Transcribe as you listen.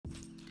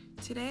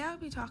Today I'll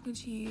be talking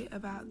to you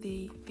about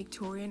the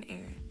Victorian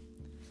era.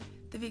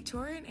 The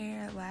Victorian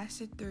era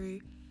lasted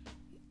through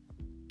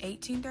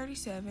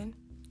 1837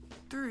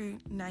 through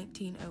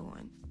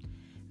 1901.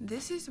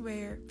 This is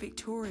where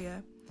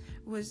Victoria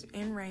was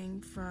in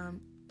reign from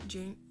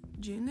June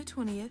the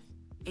 20th,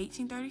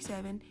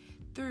 1837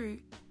 through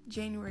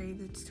January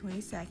the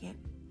 22nd,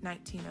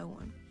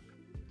 1901.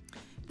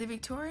 The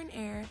Victorian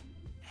era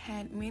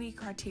had many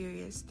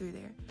criteria through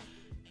there,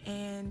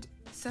 and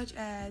such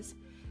as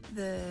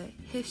the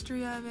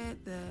history of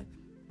it, the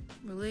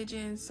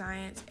religion,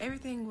 science,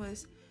 everything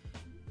was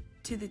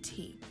to the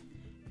T.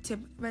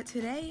 But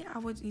today I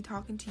will be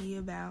talking to you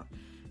about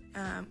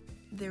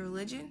the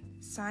religion,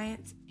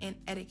 science, and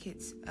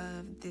etiquettes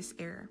of this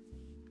era.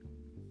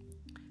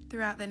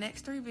 Throughout the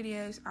next 3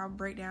 videos, I'll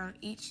break down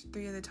each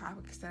 3 of the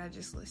topics that I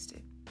just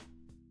listed.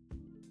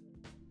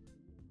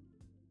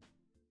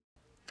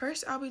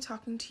 First, I'll be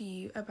talking to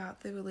you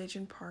about the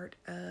religion part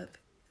of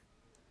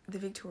the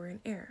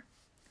Victorian era.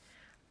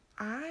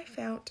 I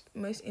found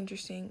most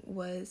interesting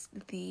was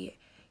the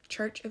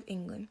Church of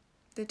England.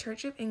 The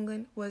Church of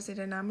England was a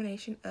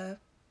denomination of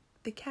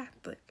the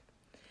Catholic.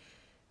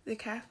 The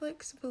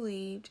Catholics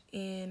believed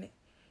in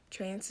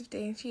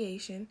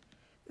transubstantiation,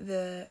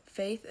 the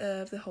faith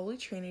of the Holy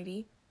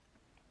Trinity,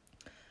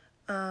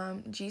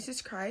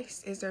 Jesus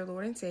Christ is their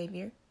Lord and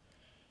Savior,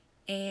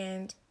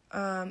 and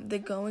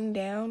the going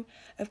down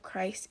of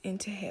Christ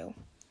into hell.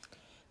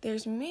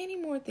 There's many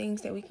more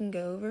things that we can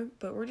go over,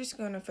 but we're just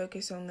going to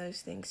focus on those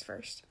things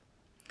first.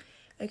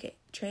 Okay,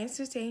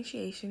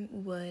 transubstantiation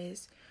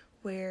was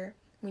where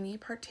when you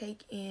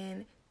partake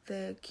in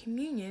the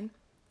communion,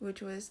 which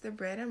was the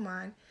bread and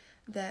wine,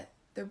 that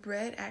the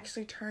bread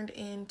actually turned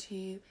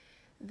into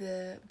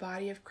the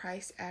body of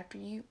Christ after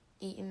you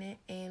eaten it,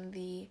 and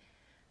the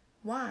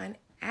wine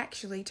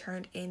actually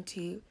turned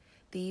into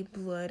the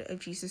blood of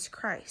Jesus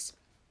Christ.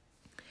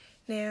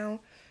 Now,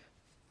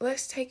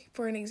 let's take,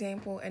 for an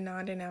example, a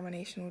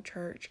non-denominational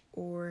church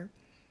or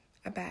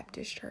a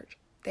Baptist church.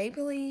 They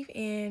believe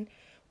in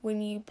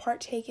when you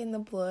partake in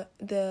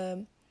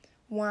the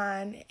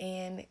wine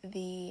and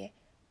the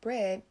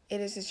bread,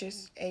 it is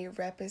just a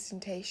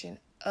representation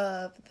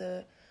of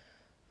the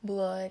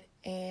blood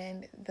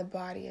and the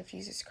body of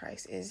Jesus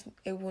Christ.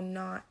 It will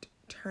not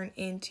turn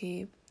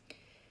into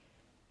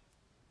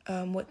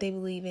what they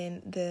believe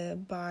in, the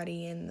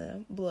body and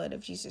the blood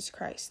of Jesus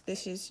Christ.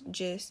 This is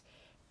just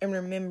in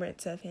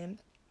remembrance of him.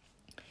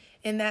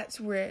 And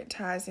that's where it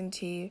ties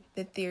into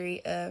the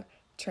theory of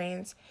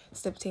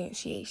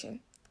transubstantiation.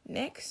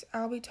 Next,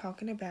 I'll be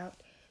talking about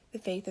the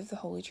faith of the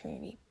Holy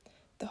Trinity.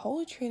 The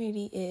Holy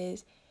Trinity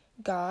is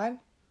God,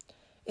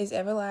 is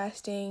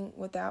everlasting,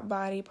 without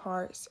body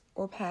parts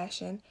or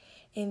passion.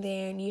 And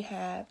then you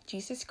have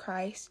Jesus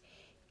Christ.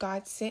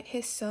 God sent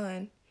his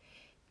Son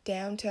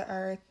down to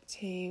earth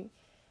to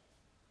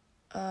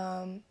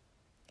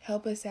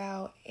help us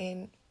out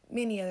and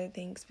many other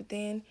things, but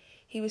then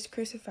he was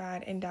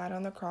crucified and died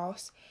on the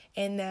cross,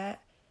 and that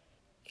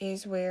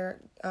is where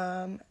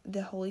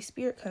the Holy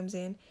Spirit comes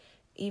in.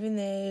 Even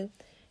though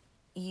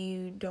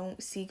you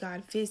don't see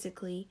God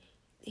physically,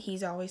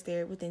 he's always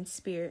there within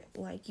spirit.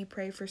 Like you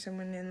pray for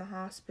someone in the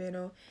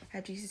hospital,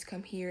 have Jesus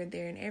come here,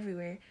 there, and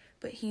everywhere,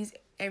 but he's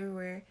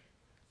everywhere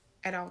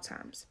at all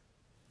times.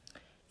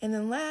 And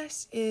then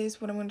last is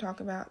what I'm going to talk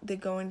about, the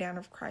going down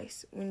of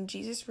Christ. When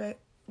Jesus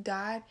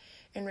died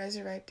and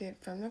resurrected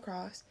from the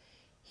cross,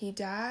 he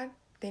died,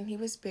 then he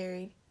was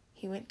buried,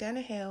 he went down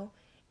to hell,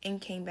 and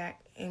came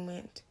back and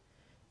went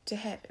to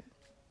heaven.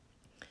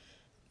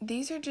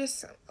 These are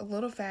just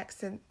little facts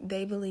that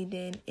they believed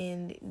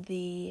in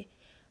the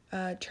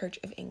Church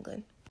of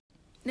England.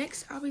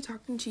 Next, I'll be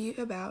talking to you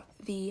about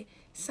the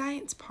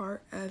science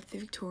part of the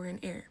Victorian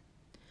era.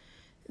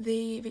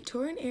 The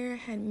Victorian era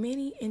had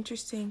many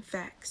interesting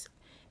facts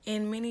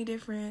and many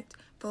different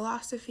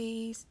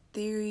philosophies,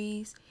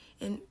 theories,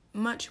 and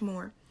much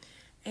more.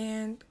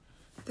 And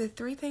the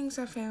 3 things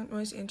I found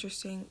most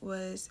interesting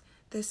was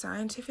the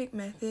scientific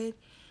method,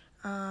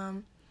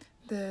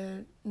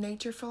 the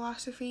nature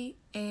philosophy,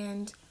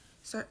 and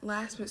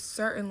last but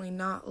certainly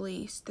not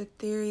least, the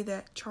theory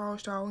that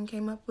Charles Darwin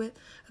came up with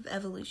of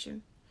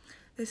evolution.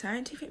 The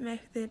scientific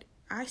method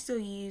I still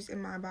use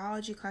in my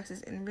biology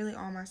classes and really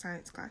all my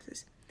science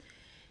classes.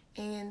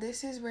 And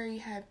this is where you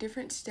have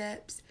different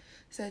steps,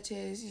 such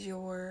as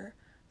your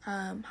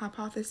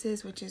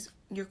hypothesis, which is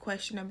your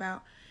question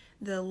about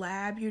the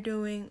lab you're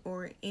doing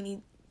or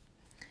anything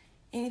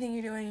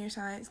you're doing in your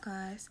science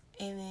class,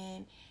 and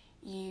then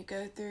you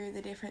go through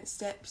the different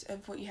steps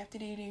of what you have to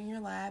do in your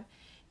lab,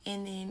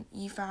 and then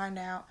you find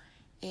out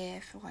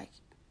if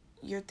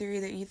your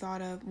theory that you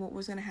thought of what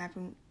was going to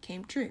happen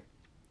came true.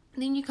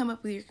 And then you come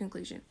up with your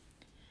conclusion.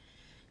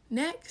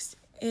 Next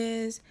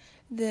is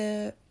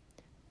the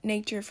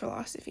nature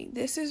philosophy.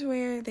 This is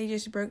where they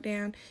just broke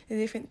down the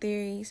different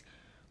theories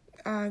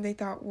they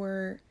thought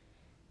were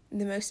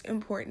the most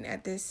important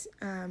at this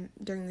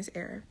during this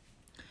era.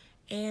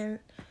 And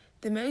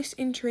the most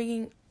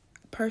intriguing,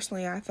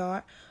 personally, I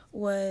thought,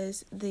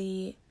 was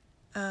the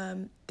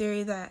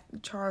theory that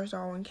Charles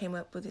Darwin came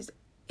up with, is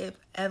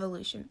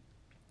evolution.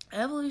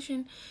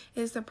 Evolution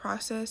is the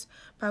process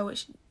by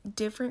which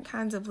different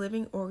kinds of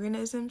living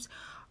organisms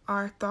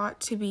are thought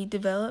to be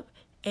developed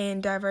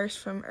and diverse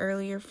from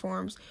earlier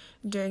forms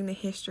during the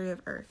history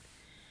of Earth.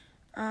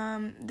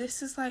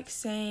 This is like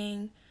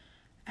saying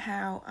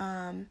how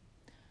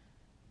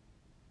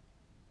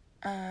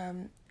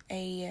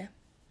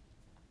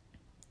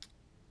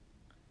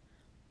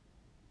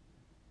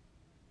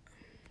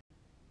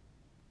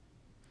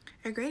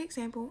a great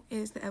example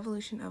is the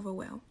evolution of a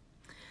whale.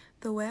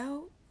 The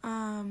whale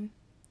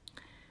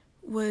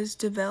was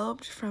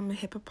developed from a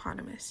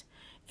hippopotamus,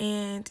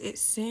 and it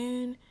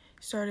soon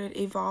started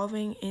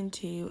evolving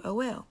into a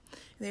whale.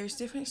 There's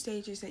different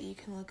stages that you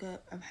can look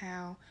up of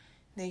how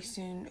they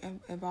soon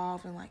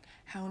evolved, and like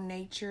how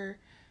nature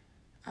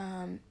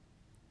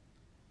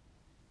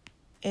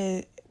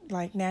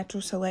like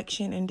natural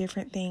selection and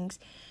different things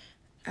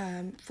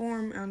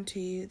form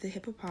onto the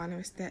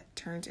hippopotamus that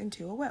turns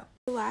into a whale.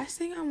 The last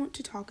thing I want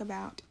to talk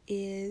about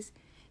is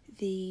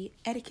the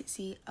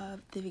etiquette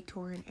of the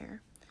Victorian era.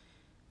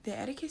 The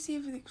etiquette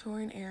of the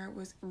Victorian era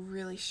was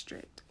really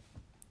strict.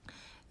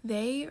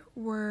 They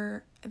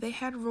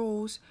had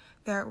rules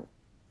that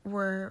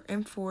were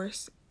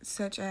enforced,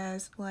 such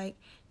as like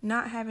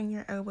not having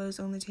your elbows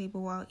on the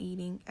table while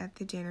eating at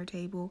the dinner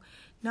table,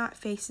 not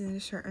facing a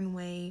certain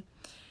way,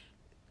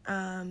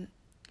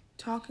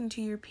 talking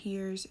to your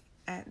peers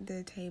at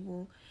the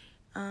table.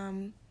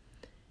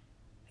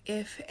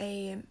 If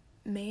a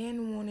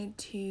man wanted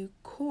to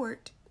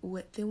court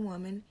with the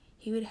woman,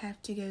 he would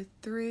have to go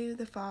through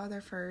the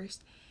father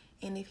first,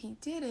 and if he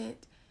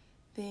didn't,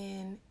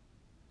 then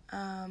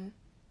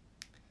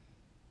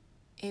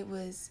it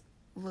was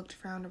looked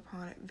frowned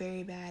upon it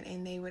very bad,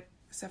 and they would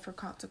suffer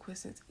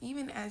consequences,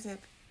 even as if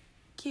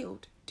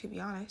killed, to be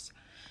honest.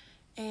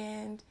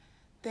 And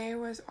there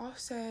was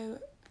also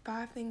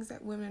 5 things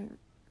that women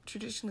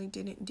traditionally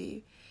didn't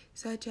do,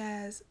 such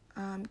as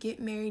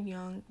get married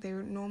young. They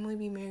would normally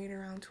be married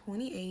around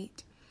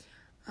 28.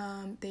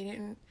 They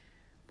didn't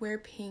wear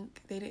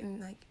pink. They didn't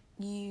like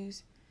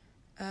use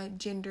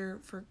gender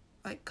for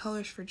like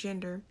colors for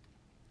gender.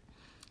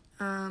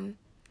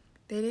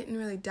 They didn't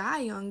really die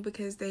young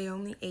because they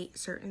only ate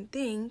certain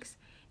things,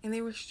 and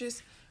they were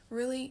just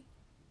really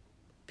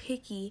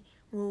picky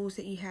rules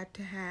that you had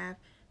to have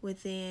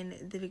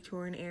within the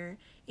Victorian era.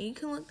 And you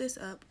can look this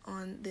up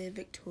on the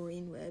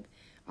Victorian web.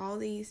 All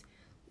these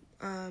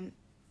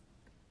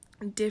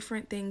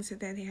different things that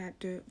they had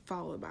to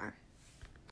follow by.